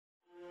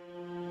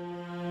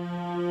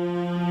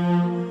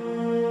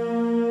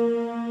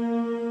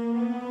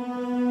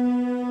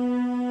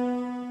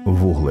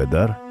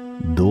Вугледар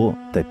до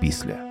та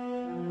після.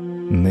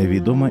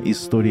 Невідома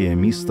історія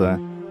міста,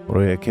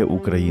 про яке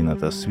Україна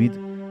та світ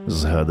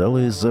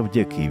згадали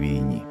завдяки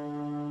війні.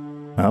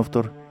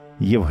 Автор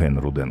Євген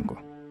Руденко.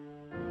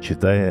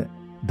 Читає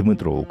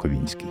Дмитро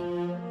Олковінський.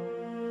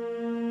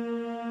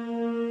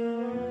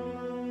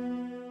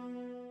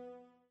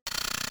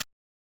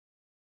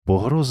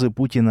 Погрози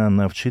Путіна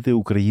навчити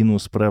Україну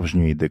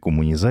справжньої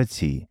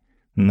декомунізації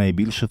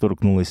найбільше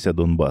торкнулися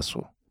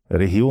Донбасу,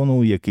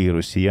 регіону, який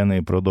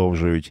росіяни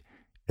продовжують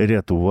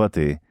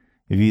рятувати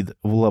від,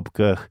 в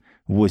лапках,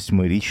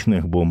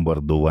 8-річних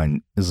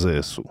бомбардувань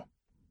ЗСУ.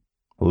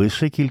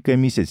 Лише кілька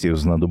місяців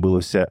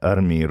знадобилося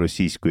армії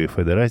Російської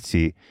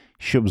Федерації,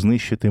 щоб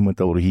знищити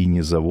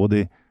металургійні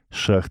заводи,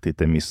 шахти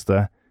та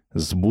міста,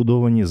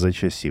 збудовані за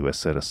часів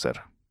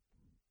СРСР.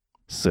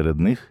 Серед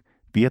них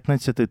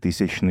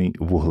 15-тисячний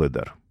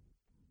Вугледар.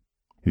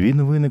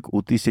 Він виник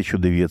у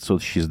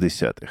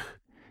 1960-х,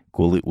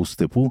 коли у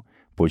степу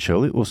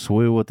почали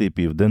освоювати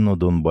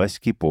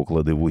південно-донбаські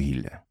поклади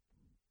вугілля.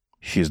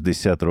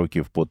 60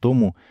 років по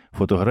тому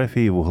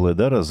фотографії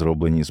Вугледара,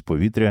 зроблені з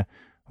повітря,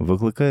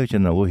 викликають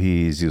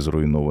аналогії зі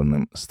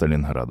зруйнованим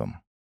Сталінградом.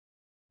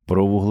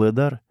 Про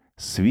Вугледар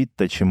світ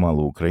та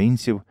чимало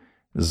українців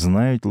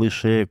знають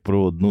лише як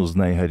про одну з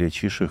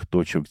найгарячіших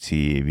точок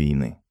цієї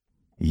війни,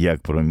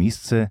 як про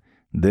місце,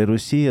 де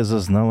Росія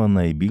зазнала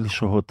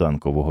найбільшого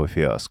танкового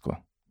фіаско,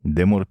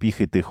 де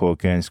морпіхи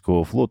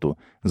Тихоокеанського флоту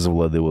з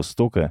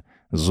Владивостока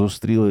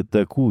зустріли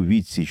таку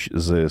відсіч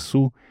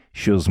ЗСУ,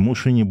 що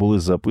змушені були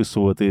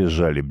записувати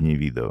жалібні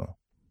відео.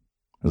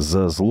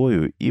 За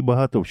злою і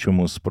багато в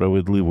чому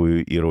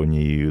справедливою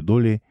іронією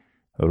долі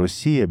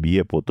Росія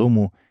б'є по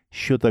тому,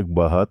 що так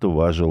багато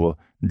важило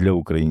для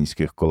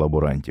українських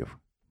колаборантів.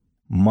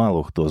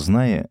 Мало хто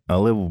знає,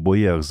 але в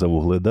боях за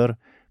Вугледар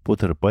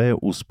потерпає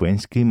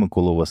Успенський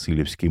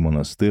Миколо-Василівський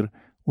монастир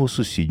у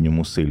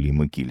сусідньому селі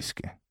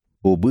Микільське.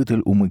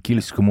 Обитель у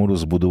Микільському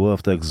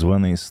розбудував так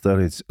званий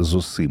старець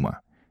Зосима,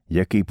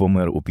 який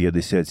помер у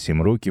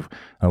 57 років,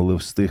 але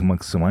встиг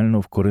максимально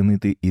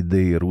вкоренити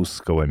ідеї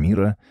русского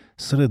міра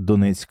серед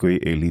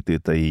донецької еліти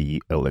та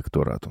її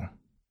електорату.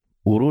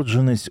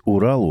 Уродженець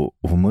Уралу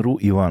в миру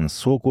Іван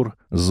Сокур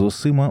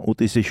Зосима у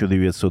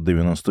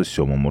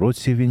 1997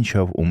 році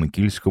вінчав у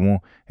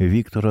Микільському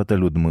Віктора та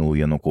Людмилу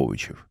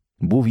Януковичів,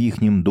 був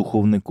їхнім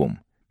духовником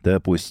та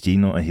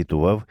постійно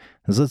агітував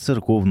за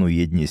церковну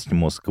єдність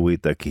Москви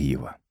та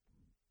Києва.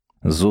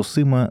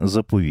 Зосима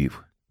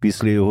заповів,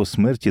 після його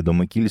смерті до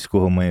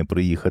Микільського має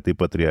приїхати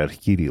патріарх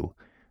Кирил,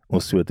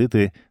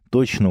 освятити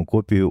точну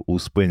копію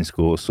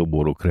Успенського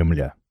собору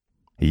Кремля.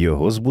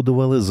 Його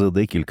збудували за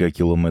декілька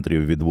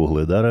кілометрів від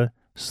Вугледара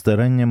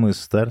стараннями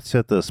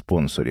старця та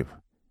спонсорів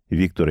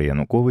Віктора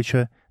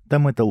Януковича та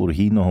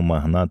металургійного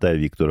магната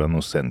Віктора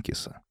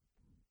Нусенкіса.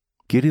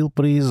 Кирил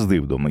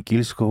приїздив до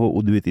Микільського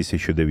у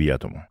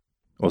 2009-му,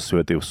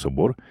 освятив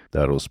собор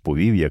та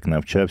розповів, як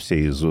навчався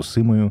із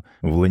Зосимою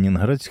в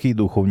Ленінградській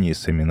духовній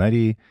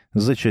семінарії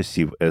за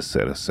часів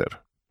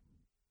СРСР.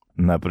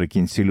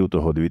 Наприкінці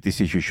лютого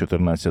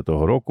 2014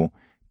 року,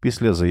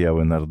 після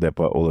заяви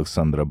нардепа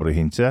Олександра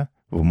Бригинця,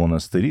 в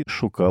монастирі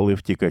шукали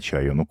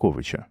втікача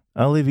Януковича,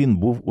 але він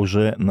був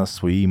уже на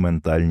своїй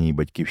ментальній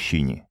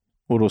батьківщині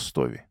 – у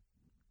Ростові.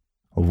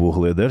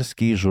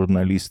 Вугледарський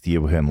журналіст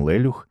Євген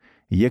Лелюх,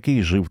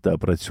 який жив та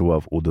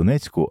працював у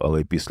Донецьку,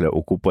 але після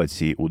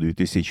окупації у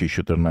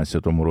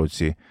 2014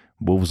 році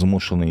був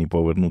змушений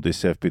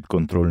повернутися в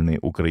підконтрольний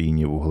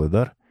Україні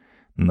Вугледар,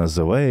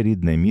 називає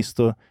рідне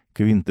місто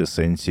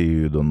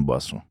квінтесенцією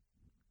Донбасу.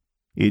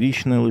 І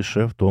річ не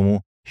лише в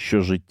тому,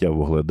 що життя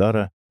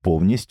Вугледара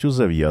повністю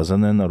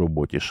зав'язане на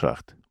роботі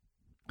шахт.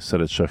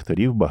 Серед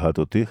шахтарів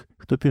багато тих,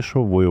 хто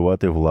пішов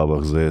воювати в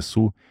лавах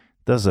ЗСУ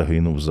та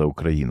загинув за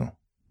Україну.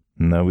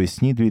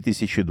 Навесні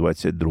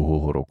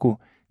 2022 року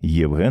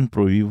Євген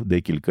провів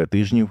декілька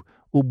тижнів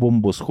у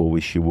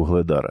бомбосховищі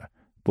Вугледара,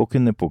 поки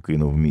не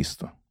покинув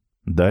місто.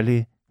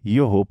 Далі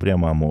його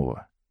пряма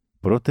мова.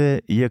 Про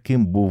те,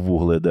 яким був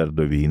Вугледар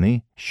до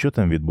війни, що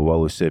там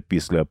відбувалося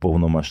після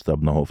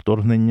повномасштабного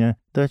вторгнення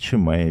та чи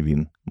має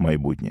він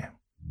майбутнє.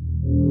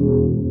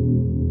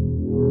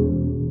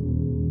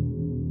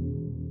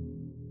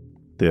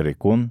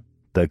 Терекон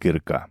та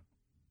кирка.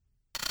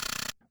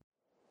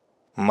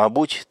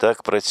 Мабуть,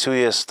 так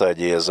працює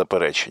стадія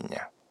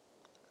заперечення.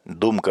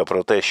 Думка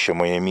про те, що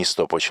моє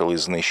місто почали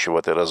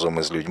знищувати разом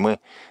із людьми,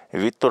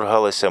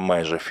 відторгалася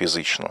майже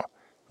фізично,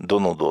 до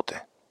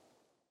нудоти.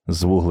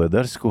 З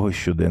вугледарського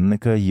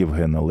щоденника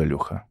Євгена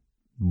Лелюха.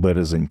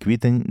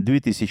 Березень-квітень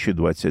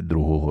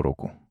 2022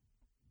 року.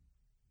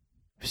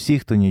 Всі,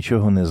 хто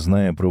нічого не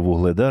знає про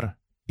Вугледар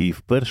і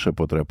вперше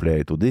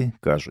потрапляє туди,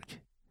 кажуть: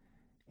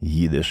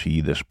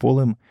 їдеш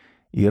полем,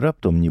 і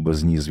раптом ніби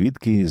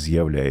знізвідки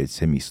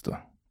з'являється місто.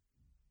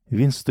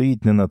 Він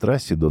стоїть не на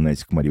трасі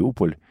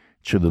Донецьк-Маріуполь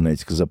чи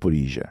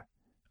Донецьк-Запоріжжя,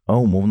 а,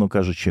 умовно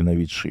кажучи, на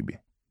відшибі.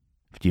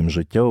 Втім,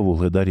 життя у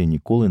Вугледарі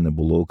ніколи не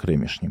було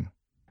окремішнім.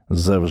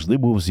 Завжди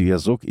був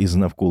зв'язок із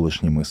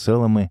навколишніми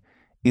селами,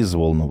 із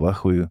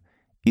Волновахою,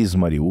 із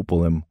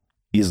Маріуполем,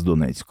 із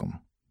Донецьком.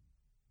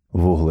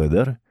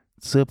 Вугледар –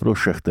 це про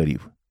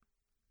шахтарів.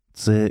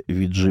 Це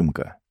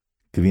віджимка,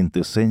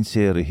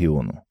 квінтесенція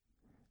регіону,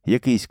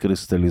 якийсь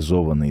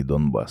кристалізований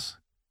Донбас.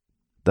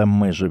 Там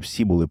майже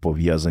всі були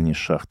пов'язані з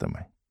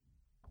шахтами.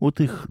 У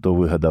тих, хто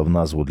вигадав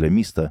назву для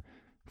міста,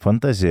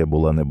 фантазія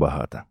була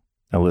небагата,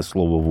 але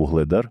слово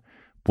 «Вугледар»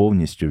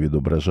 повністю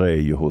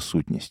відображає його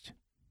сутність.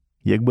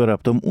 Якби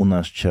раптом у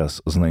наш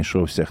час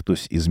знайшовся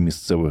хтось із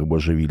місцевих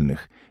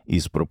божевільних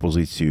із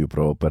пропозицією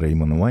про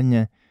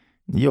перейменування,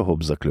 його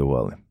б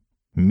заклювали.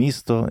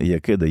 Місто,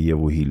 яке дає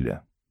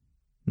вугілля,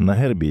 на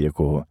гербі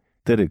якого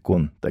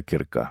терикон та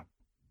кирка.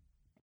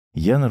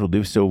 Я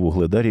народився у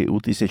Вугледарі у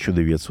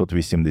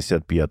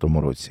 1985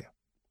 році.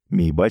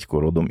 Мій батько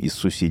родом із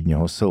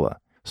сусіднього села.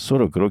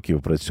 40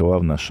 років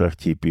працював на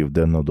шахті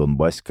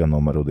Південно-Донбаська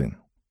номер 1.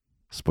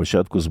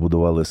 Спочатку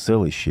збудували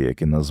селище,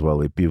 яке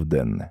назвали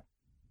Південне,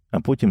 а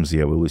потім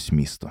з'явилось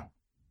місто.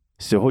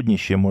 Сьогодні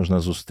ще можна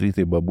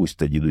зустріти бабусь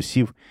та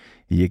дідусів,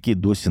 які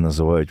досі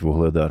називають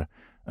Вугледар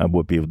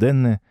або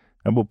Південне,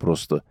 або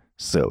просто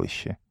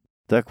селище.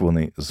 Так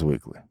вони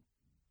звикли.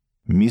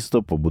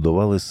 Місто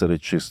побудували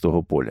серед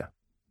чистого поля.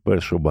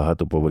 Першу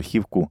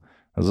багатоповерхівку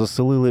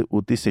заселили у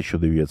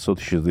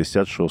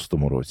 1966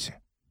 році.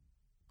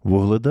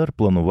 Вугледар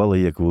планували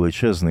як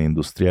величезний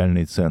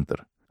індустріальний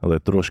центр, але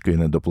трошки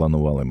не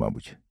допланували,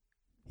 мабуть.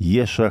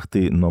 Є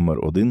шахти номер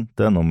 1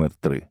 та номер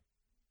 3.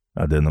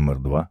 А де номер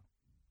 2?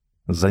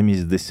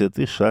 Замість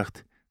 10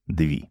 шахт –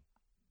 2.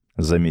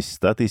 Замість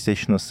 100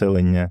 тисяч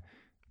населення –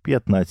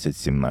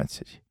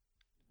 15-17.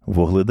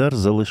 Вугледар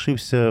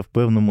залишився в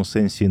певному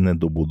сенсі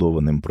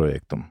недобудованим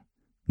проєктом.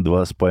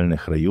 2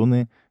 спальних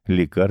райони,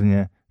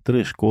 лікарня,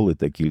 3 школи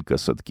та кілька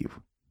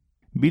садків.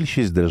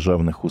 Більшість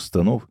державних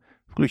установ,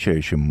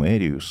 включаючи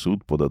мерію,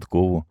 суд,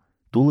 податкову,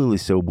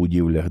 тулилися у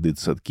будівлях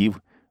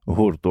дитсадків,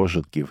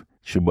 гуртожитків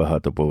чи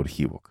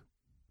багатоповерхівок.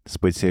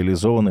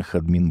 Спеціалізованих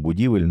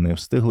адмінбудівель не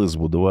встигли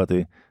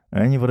збудувати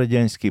ані в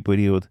радянський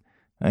період,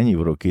 ані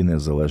в роки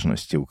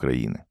незалежності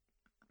України.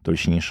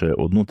 Точніше,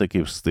 одну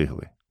таки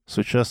встигли –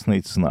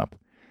 сучасний ЦНАП,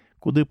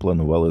 куди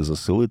планували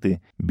заселити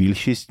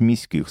більшість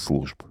міських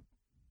служб.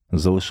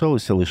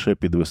 Залишалося лише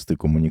підвести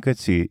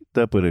комунікації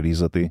та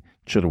перерізати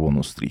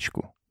червону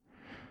стрічку.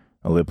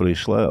 Але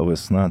прийшла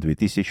весна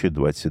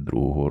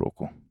 2022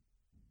 року.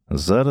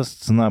 Зараз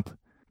ЦНАП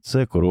 –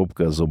 це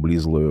коробка з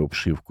облізлою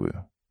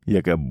обшивкою,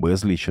 яка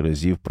безліч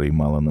разів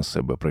приймала на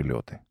себе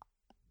прильоти.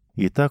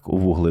 І так у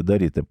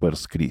Вугледарі тепер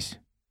скрізь.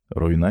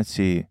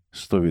 Руйнації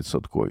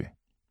 100%.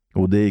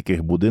 У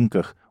деяких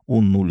будинках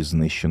у нуль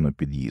знищено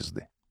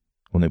під'їзди.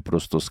 Вони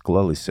просто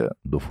склалися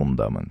до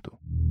фундаменту.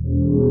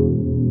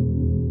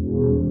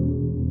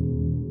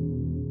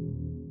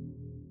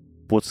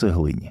 По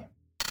цеглині.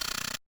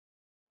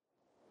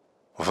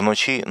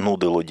 Вночі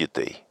нудило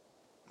дітей.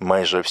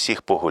 Майже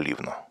всіх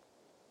поголівно.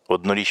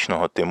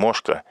 Однорічного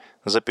Тимошка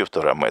за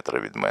 1,5 метра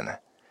від мене.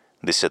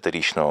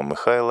 10-річного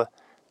Михайла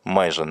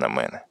майже на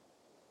мене.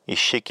 І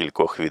ще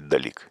кількох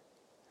віддалік.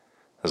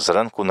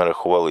 Зранку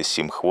нарахували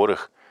 7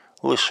 хворих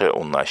лише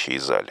у нашій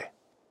залі.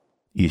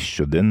 Із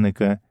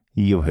щоденника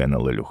Євгена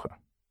Лелюха.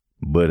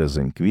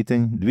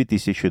 Березень-квітень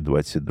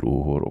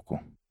 2022 року.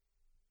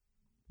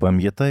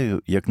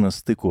 Пам'ятаю, як на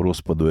стику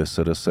розпаду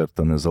СРСР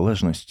та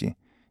незалежності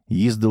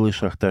їздили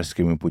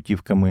шахтарськими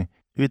путівками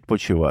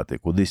відпочивати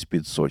кудись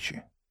під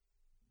Сочі.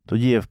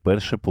 Тоді я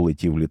вперше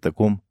полетів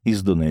літаком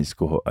із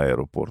Донецького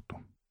аеропорту.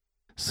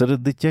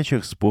 Серед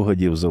дитячих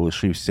спогадів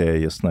залишився,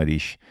 ясна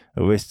річ,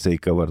 весь цей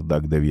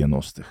кавардак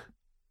 90-х.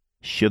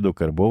 Ще до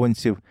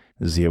карбованців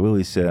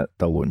з'явилися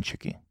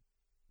талончики.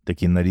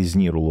 Такі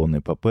нарізні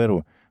рулони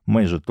паперу,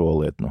 майже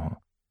туалетного.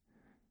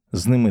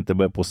 З ними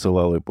тебе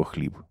посилали по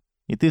хліб.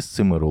 І ти з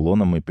цими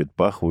рулонами під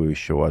пахвою,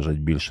 що важать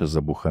більше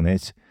за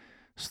буханець,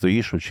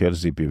 стоїш у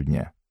черзі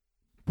півдня.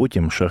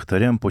 Потім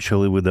шахтарям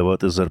почали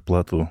видавати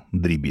зарплату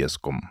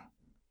дріб'язком.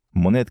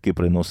 Монетки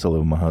приносили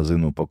в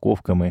магазин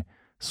упаковками,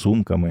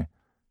 сумками,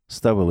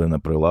 ставили на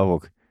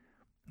прилавок.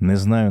 Не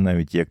знаю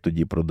навіть, як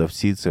тоді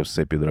продавці це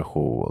все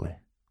підраховували.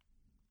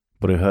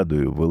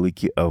 Пригадую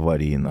великі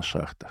аварії на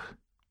шахтах.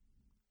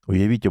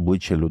 Уявіть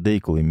обличчя людей,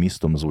 коли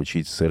містом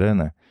звучить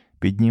сирена,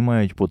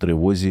 піднімають по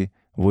тривозі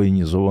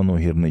воєнізовану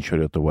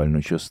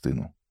гірничо-рятувальну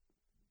частину.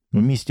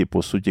 У місті,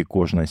 по суті,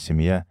 кожна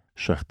сім'я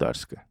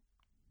шахтарська.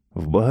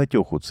 В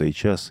багатьох у цей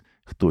час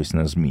хтось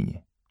на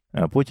зміні,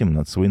 а потім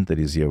на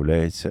цвинтарі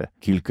з'являється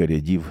кілька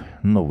рядів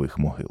нових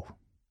могил.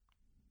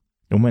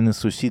 У мене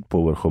сусід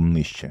поверхом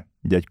нижче,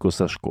 дядько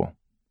Сашко,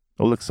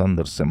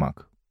 Олександр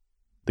Семак.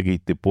 Такий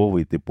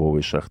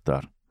типовий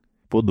шахтар.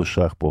 По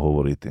душах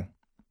поговорити,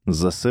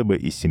 за себе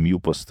і сім'ю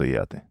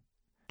постояти.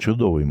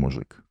 Чудовий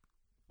мужик.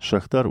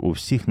 Шахтар у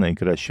всіх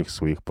найкращих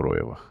своїх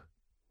проявах.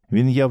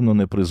 Він явно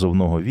не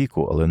призовного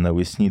віку, але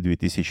навесні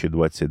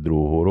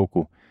 2022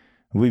 року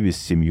вивіз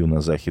сім'ю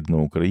на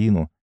Західну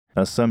Україну,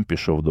 а сам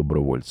пішов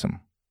добровольцем.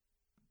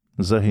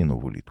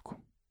 Загинув улітку.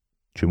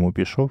 Чому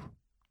пішов?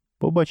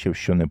 Побачив,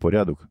 що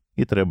непорядок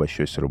і треба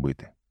щось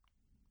робити.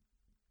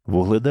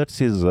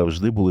 Вугледарці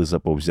завжди були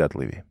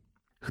заповзятливі.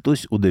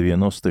 Хтось у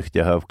 90-х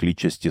тягав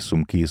клітчасті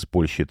сумки з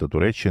Польщі та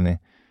Туреччини,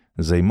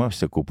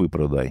 займався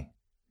купи-продай.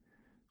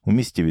 У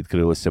місті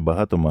відкрилося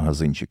багато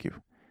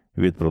магазинчиків,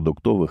 від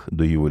продуктових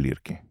до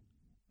ювелірки.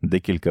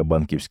 Декілька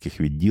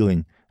банківських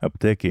відділень,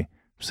 аптеки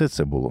 – все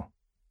це було.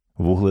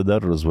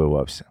 Вугледар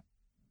розвивався.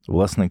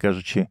 Власне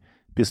кажучи,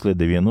 після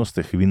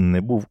 90-х він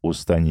не був у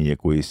стані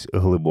якоїсь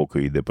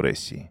глибокої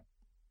депресії.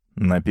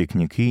 На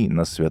пікніки,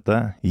 на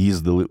свята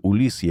їздили у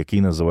ліс,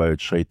 який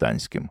називають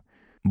Шайтанським,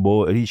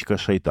 бо річка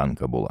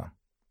Шайтанка була.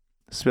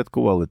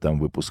 Святкували там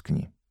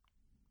випускні.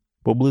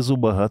 Поблизу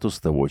багато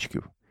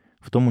ставочків,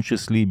 в тому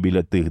числі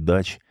біля тих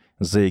дач,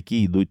 за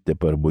які йдуть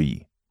тепер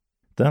бої.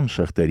 Там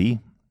шахтарі,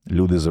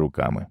 люди з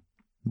руками,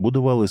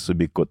 будували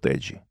собі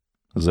котеджі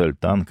з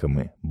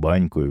альтанками,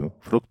 банькою,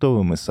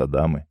 фруктовими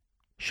садами,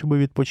 щоб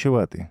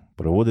відпочивати,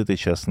 проводити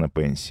час на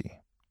пенсії.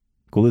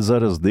 Коли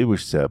зараз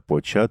дивишся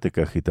по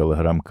чатиках і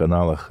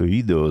телеграм-каналах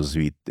відео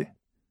звідти,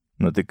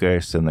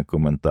 натикаєшся на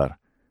коментар: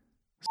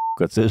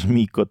 «Сука, це ж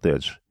мій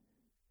котедж.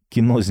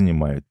 Кіно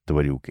знімають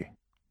тварюки».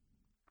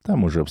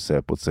 Там уже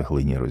все по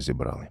цеглині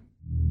розібрали.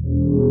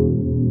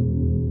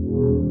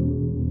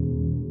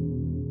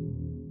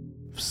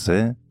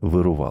 Все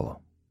вирувало.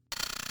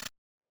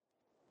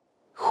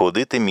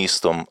 Ходити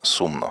містом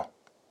сумно.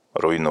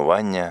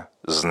 Руйнування,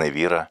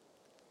 зневіра.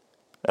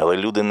 Але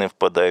люди не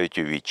впадають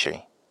у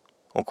відчай.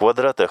 У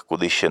квадратах,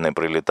 куди ще не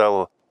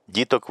прилітало,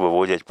 діток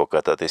виводять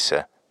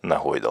покататися на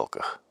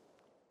гойдалках.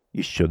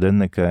 Із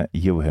щоденника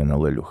Євгена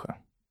Лелюха.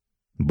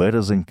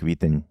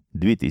 Березень-квітень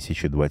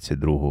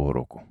 2022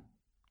 року.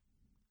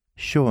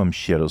 Що вам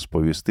ще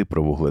розповісти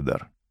про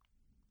Вугледар?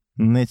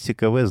 Не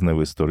цікавезне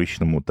в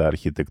історичному та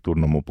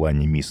архітектурному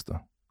плані місто.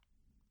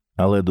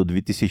 Але до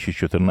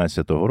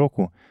 2014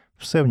 року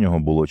все в нього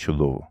було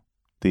чудово.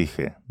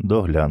 Тихе,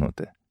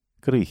 доглянуте,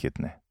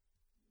 крихітне.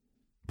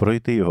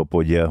 Пройти його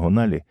по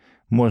діагоналі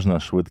можна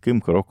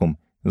швидким кроком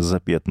за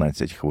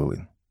 15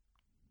 хвилин.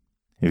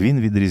 Він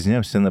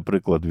відрізнявся,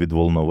 наприклад, від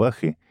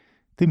Волновахи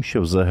тим,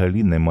 що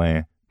взагалі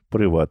немає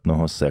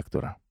приватного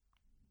сектора.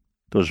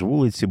 Тож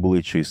вулиці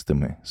були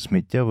чистими,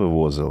 сміття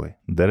вивозили,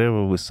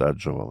 дерева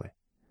висаджували.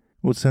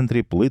 У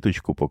центрі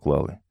плиточку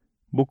поклали,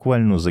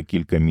 буквально за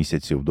кілька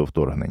місяців до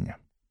вторгнення.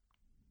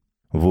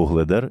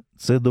 Вугледар –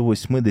 це до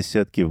 8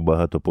 десятків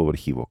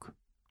багатоповерхівок.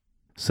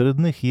 Серед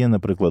них є,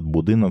 наприклад,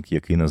 будинок,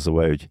 який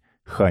називають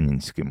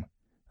Ханінським,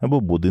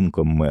 або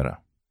будинком мера.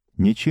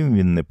 Нічим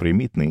він не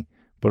примітний,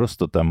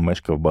 просто там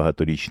мешкав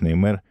багаторічний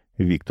мер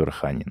Віктор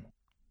Ханін.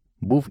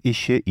 Був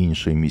іще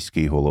інший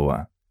міський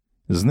голова.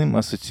 З ним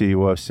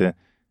асоціювався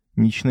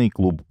нічний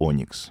клуб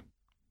 «Онікс».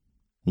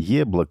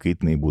 Є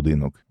блакитний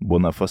будинок, бо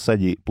на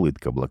фасаді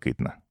плитка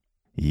блакитна.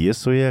 Є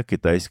своя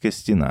китайська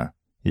стіна,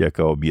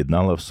 яка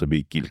об'єднала в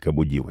собі кілька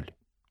будівель.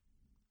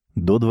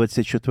 До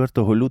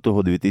 24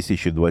 лютого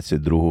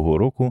 2022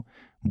 року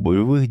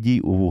бойових дій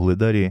у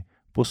Вугледарі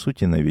по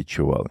суті не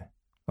відчували.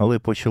 Але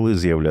почали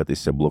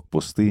з'являтися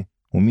блокпости,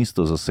 у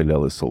місто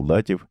заселяли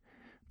солдатів,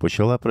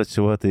 почала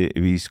працювати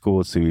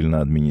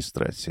військово-цивільна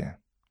адміністрація.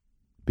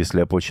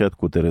 Після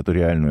початку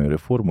територіальної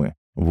реформи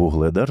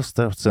Вугледар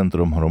став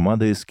центром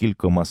громади з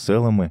кількома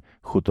селами,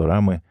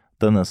 хуторами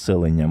та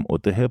населенням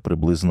ОТГ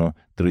приблизно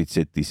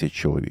 30 тисяч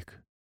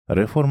чоловік.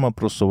 Реформа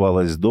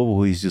просувалась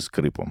довго і зі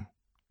скрипом.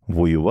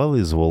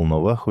 Воювали з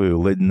Волновахою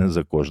ледь не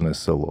за кожне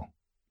село,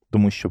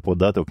 тому що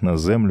податок на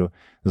землю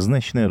 –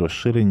 значне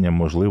розширення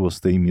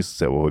можливостей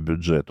місцевого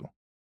бюджету.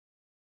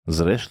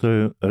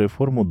 Зрештою,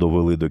 реформу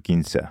довели до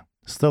кінця.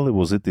 Стали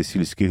возити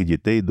сільських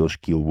дітей до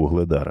шкіл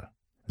Вугледара.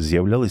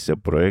 З'являлися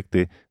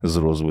проекти з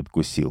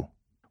розвитку сіл.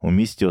 У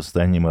місті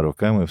останніми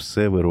роками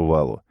все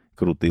вирувало,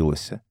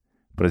 крутилося.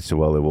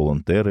 Працювали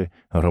волонтери,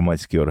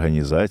 громадські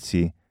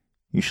організації,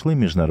 йшли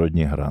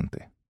міжнародні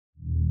гранти.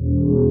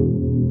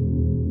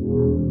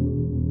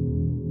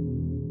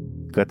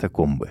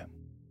 Катакомби.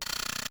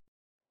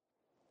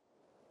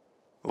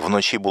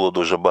 Вночі було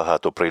дуже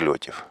багато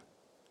прильотів.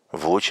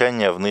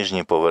 Влучання в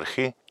нижні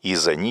поверхи і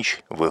за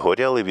ніч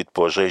вигоряли від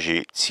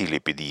пожежі цілі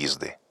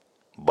під'їзди.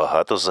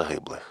 Багато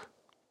загиблих.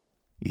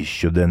 Із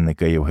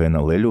щоденника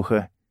Євгена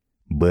Лелюха.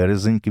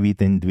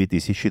 Березень-квітень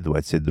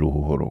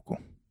 2022 року.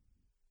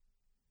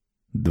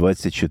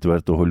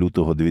 24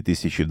 лютого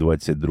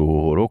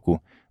 2022 року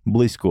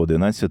близько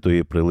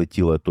 11-ї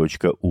прилетіла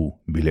точка У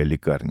біля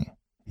лікарні.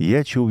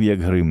 Я чув,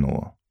 як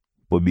гримнуло.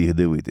 Побіг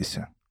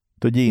дивитися.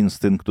 Тоді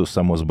інстинкту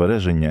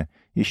самозбереження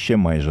іще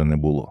майже не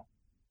було.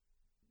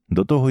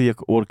 До того,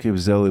 як орки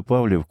взяли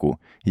Павлівку,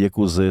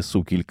 яку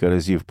ЗСУ кілька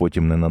разів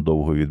потім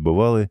ненадовго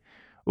відбивали,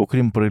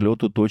 окрім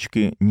прильоту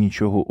точки,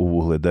 нічого у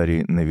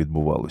Вугледарі не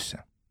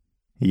відбувалося.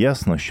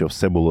 Ясно, що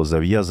все було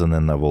зав'язане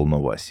на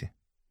Волновасі.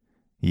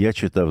 Я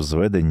читав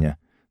зведення,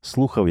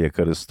 слухав, як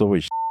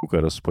Арестович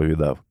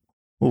розповідав.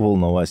 У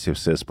Волновасі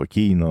все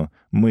спокійно,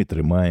 ми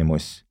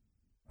тримаємось.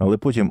 Але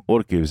потім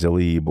орки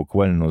взяли її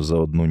буквально за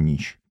одну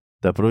ніч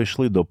та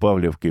пройшли до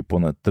Павлівки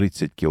понад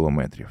 30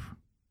 кілометрів.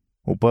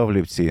 У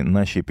Павлівці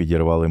наші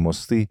підірвали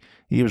мости,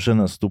 і вже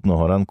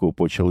наступного ранку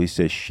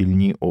почалися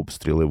щільні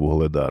обстріли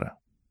Вугледара.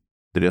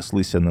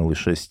 Тряслися не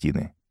лише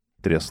стіни,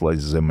 тряслась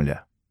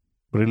земля.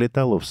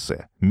 Прилітало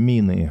все –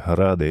 міни,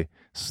 гради,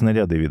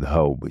 снаряди від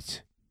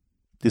гаубиць.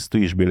 Ти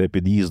стоїш біля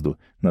під'їзду,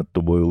 над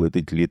тобою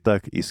летить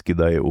літак і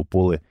скидає у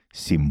поле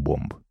 7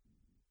 бомб.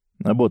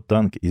 Або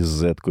танк із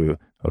зеткою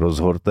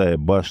розгортає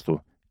башту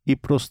і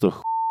просто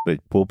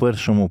хурить по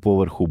першому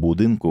поверху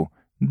будинку,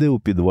 де у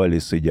підвалі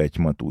сидять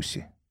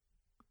матусі.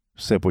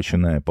 Все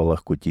починає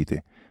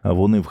палахкотіти, а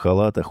вони в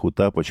халатах, у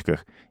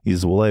тапочках і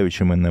з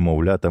волаючими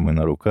немовлятами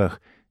на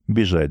руках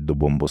біжать до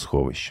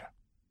бомбосховища.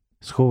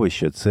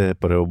 Сховище – це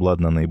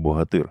переобладнаний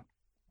богатир,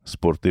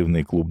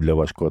 спортивний клуб для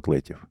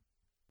важкоатлетів.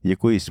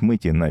 Якоїсь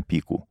миті на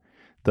піку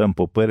там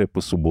по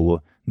перепису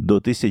було до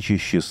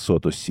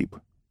 1600 осіб.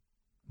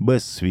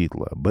 Без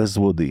світла, без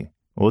води,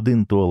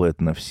 один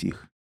туалет на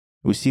всіх.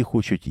 Усі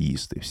хочуть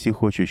їсти, всі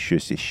хочуть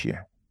щось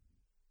іще.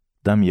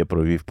 Там я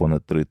провів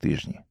понад 3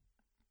 тижні.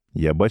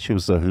 Я бачив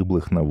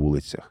загиблих на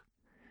вулицях,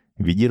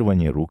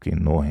 відірвані руки,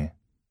 ноги.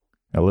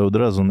 Але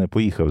одразу не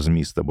поїхав з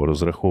міста, бо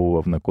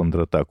розраховував на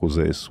контратаку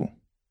ЗСУ.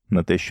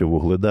 На те, що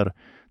Вугледар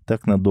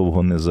так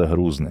надовго не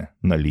загрузне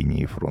на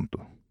лінії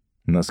фронту.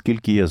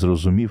 Наскільки я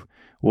зрозумів,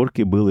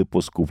 орки били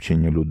по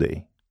скупченню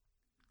людей.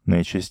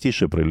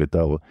 Найчастіше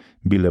прилітало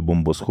біля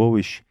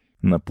бомбосховищ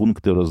на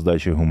пункти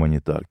роздачі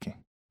гуманітарки,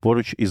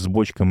 поруч із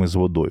бочками з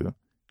водою,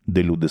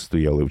 де люди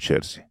стояли в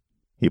черзі,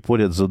 і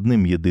поряд з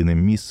одним єдиним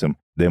місцем,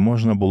 де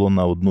можна було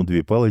на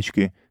 1-2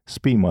 палички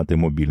спіймати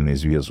мобільний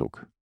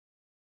зв'язок.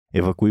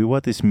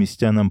 Евакуюватись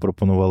містянам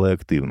пропонували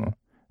активно,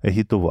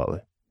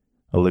 агітували,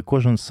 але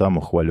кожен сам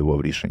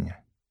ухвалював рішення.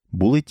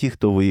 Були ті,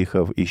 хто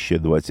виїхав іще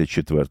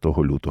 24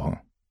 лютого,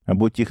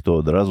 або ті, хто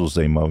одразу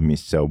займав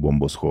місця в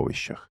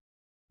бомбосховищах.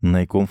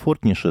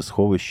 Найкомфортніше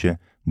сховище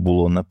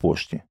було на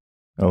пошті,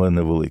 але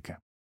невелике.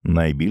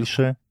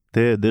 Найбільше –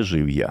 те, де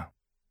жив я.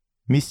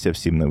 Місця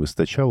всім не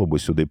вистачало, бо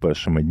сюди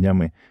першими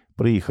днями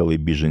приїхали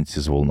біженці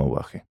з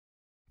Волновахи.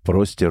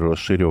 Простір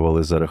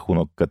розширювали за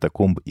рахунок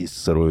катакомб із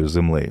сирою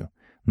землею,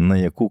 на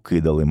яку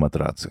кидали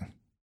матраци.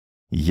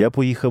 Я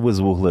поїхав із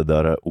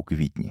Вугледара у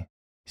квітні,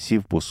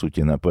 сів, по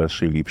суті, на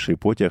перший ліпший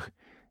потяг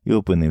і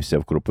опинився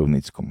в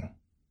Кропивницькому.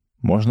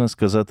 Можна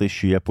сказати,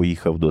 що я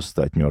поїхав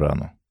достатньо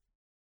рано.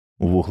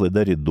 У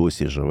Вугледарі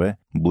досі живе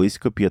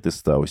близько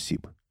 500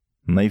 осіб,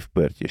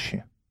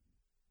 найвпертіші.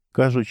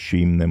 Кажуть, що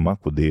їм нема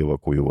куди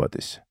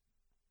евакуюватися.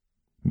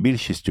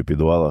 Більшість у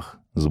підвалах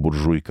з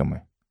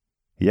буржуйками.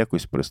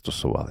 Якось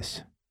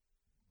пристосувалися.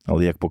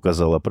 Але, як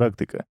показала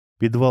практика,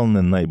 підвал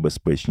не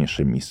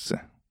найбезпечніше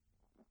місце.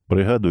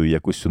 Пригадую,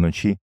 якось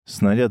уночі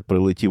снаряд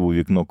прилетів у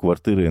вікно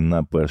квартири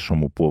на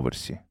першому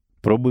поверсі.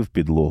 Пробив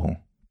підлогу,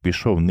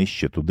 пішов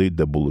нижче туди,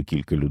 де було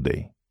кілька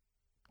людей.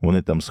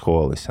 Вони там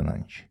сховалися на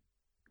ніч.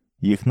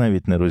 Їх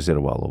навіть не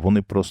розірвало,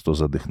 вони просто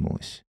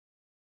задихнулись.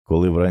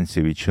 Коли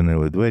вранці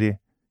відчинили двері,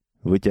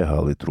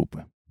 витягали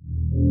трупи.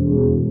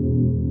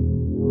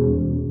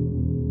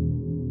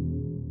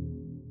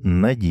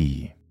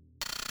 Надії.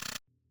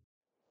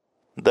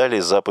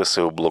 Далі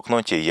записи у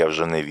блокноті я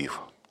вже не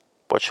вів.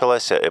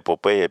 Почалася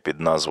епопея під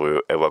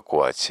назвою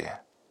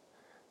 «Евакуація».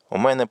 У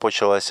мене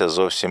почалася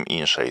зовсім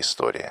інша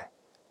історія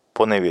 –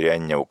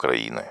 поневіряння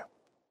Україною.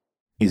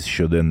 Із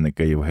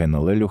щоденника Євгена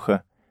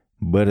Лелюха,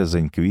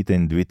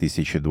 березень-квітень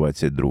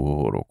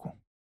 2022 року.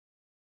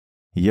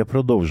 Я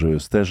продовжую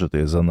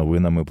стежити за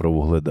новинами про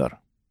Вугледар.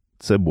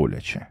 Це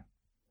боляче.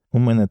 У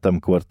мене там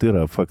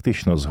квартира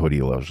фактично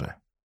згоріла вже.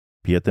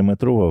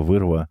 5-метрова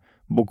вирва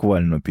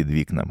буквально під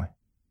вікнами.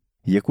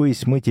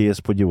 Якоїсь миті я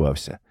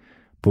сподівався,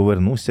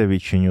 повернуся,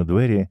 відчиню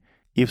двері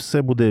і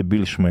все буде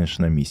більш-менш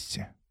на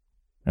місці.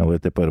 Але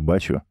тепер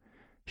бачу,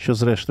 що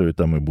зрештою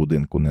там і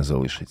будинку не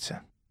залишиться.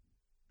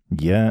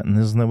 Я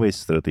не знавець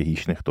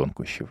стратегічних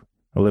тонкощів,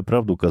 але,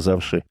 правду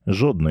казавши,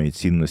 жодної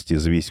цінності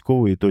з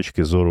військової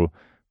точки зору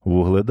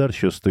Вугледар,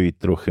 що стоїть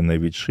трохи на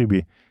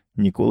відшибі,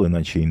 ніколи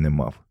наче й не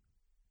мав.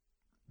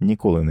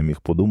 Ніколи не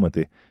міг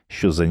подумати,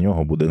 що за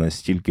нього буде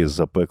настільки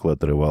запекла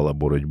тривала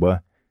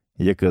боротьба,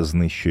 яка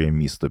знищує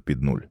місто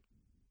під нуль.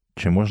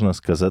 Чи можна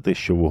сказати,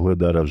 що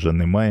Вугледара вже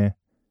немає?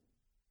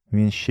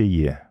 Він ще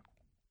є.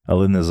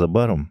 Але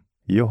незабаром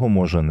його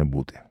може не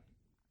бути.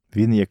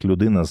 Він як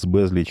людина з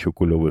безліччю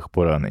кульових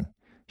поранень,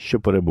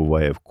 що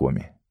перебуває в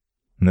комі.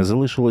 Не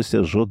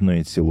залишилося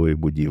жодної цілої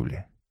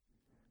будівлі.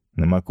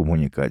 Нема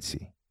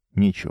комунікацій.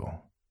 Нічого.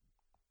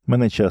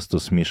 Мене часто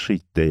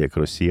смішить те, як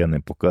росіяни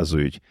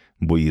показують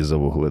бої за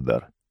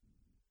Вугледар.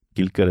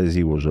 Кілька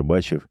разів уже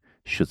бачив,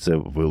 що це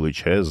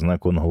величезна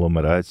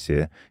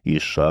конгломерація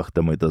із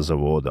шахтами та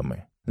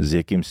заводами, з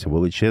якимсь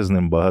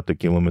величезним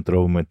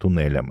багатокілометровими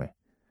тунелями.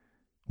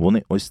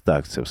 Вони ось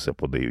так це все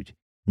подають,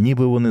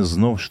 ніби вони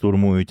знов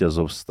штурмують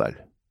Азовсталь.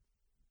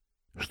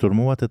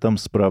 Штурмувати там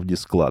справді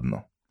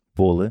складно.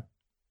 Поле,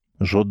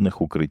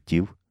 жодних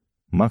укриттів,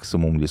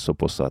 максимум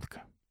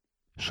лісопосадка.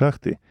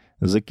 Шахти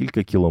за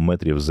кілька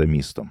кілометрів за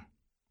містом.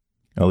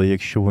 Але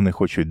якщо вони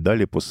хочуть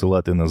далі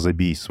посилати на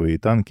забій свої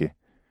танки,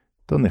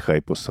 то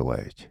нехай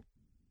посилають.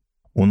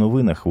 У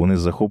новинах вони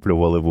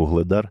захоплювали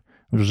Вугледар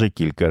вже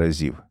кілька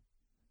разів.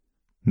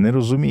 Не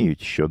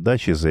розуміють, що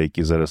дачі, за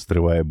які зараз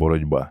триває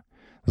боротьба,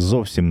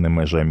 зовсім не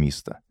межа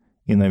міста,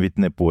 і навіть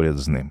не поряд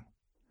з ним.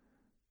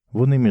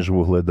 Вони між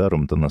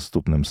Вугледаром та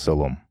наступним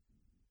селом.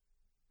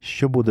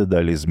 Що буде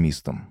далі з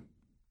містом?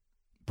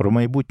 Про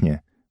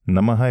майбутнє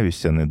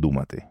намагаюся не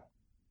думати.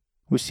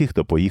 Усі,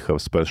 хто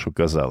поїхав, спершу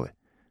казали: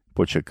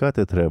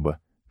 почекати треба,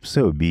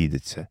 все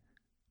обійдеться,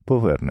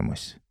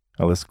 повернемось,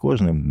 але з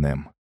кожним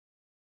днем.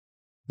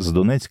 З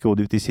Донецька у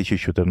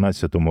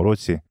 2014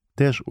 році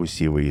теж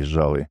усі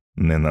виїжджали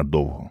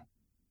ненадовго.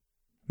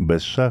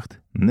 Без шахт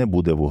не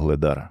буде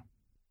Вугледара.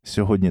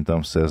 Сьогодні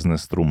там все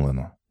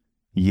знеструмлено,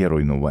 є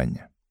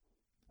руйнування.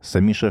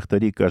 Самі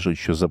шахтарі кажуть,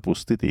 що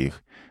запустити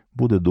їх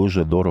буде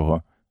дуже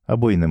дорого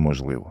або й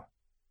неможливо.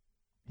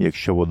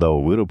 Якщо вода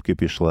у виробки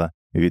пішла,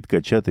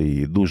 відкачати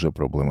її дуже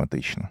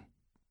проблематично.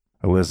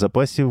 Але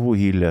запасів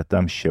вугілля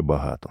там ще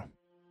багато.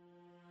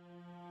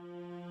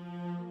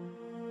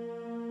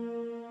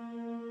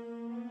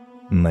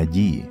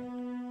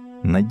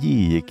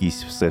 Надії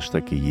якісь все ж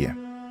таки є.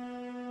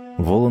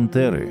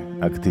 Волонтери,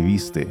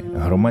 активісти,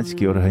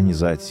 громадські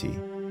організації,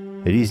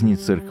 різні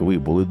церкви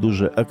були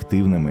дуже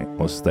активними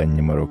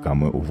останніми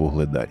роками у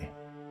Вугледарі.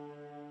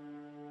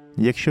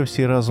 Якщо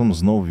всі разом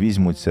знов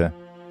візьмуться,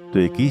 то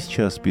якийсь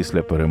час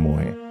після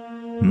перемоги,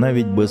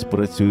 навіть без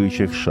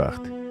працюючих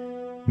шахт,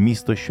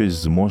 місто щось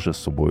зможе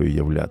собою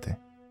являти.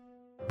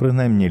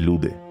 Принаймні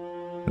люди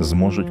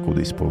зможуть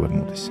кудись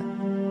повернутися.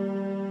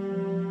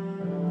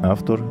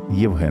 Автор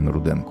Євген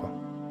Руденко.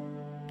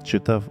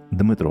 Читав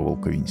Дмитро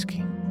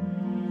Волковінський.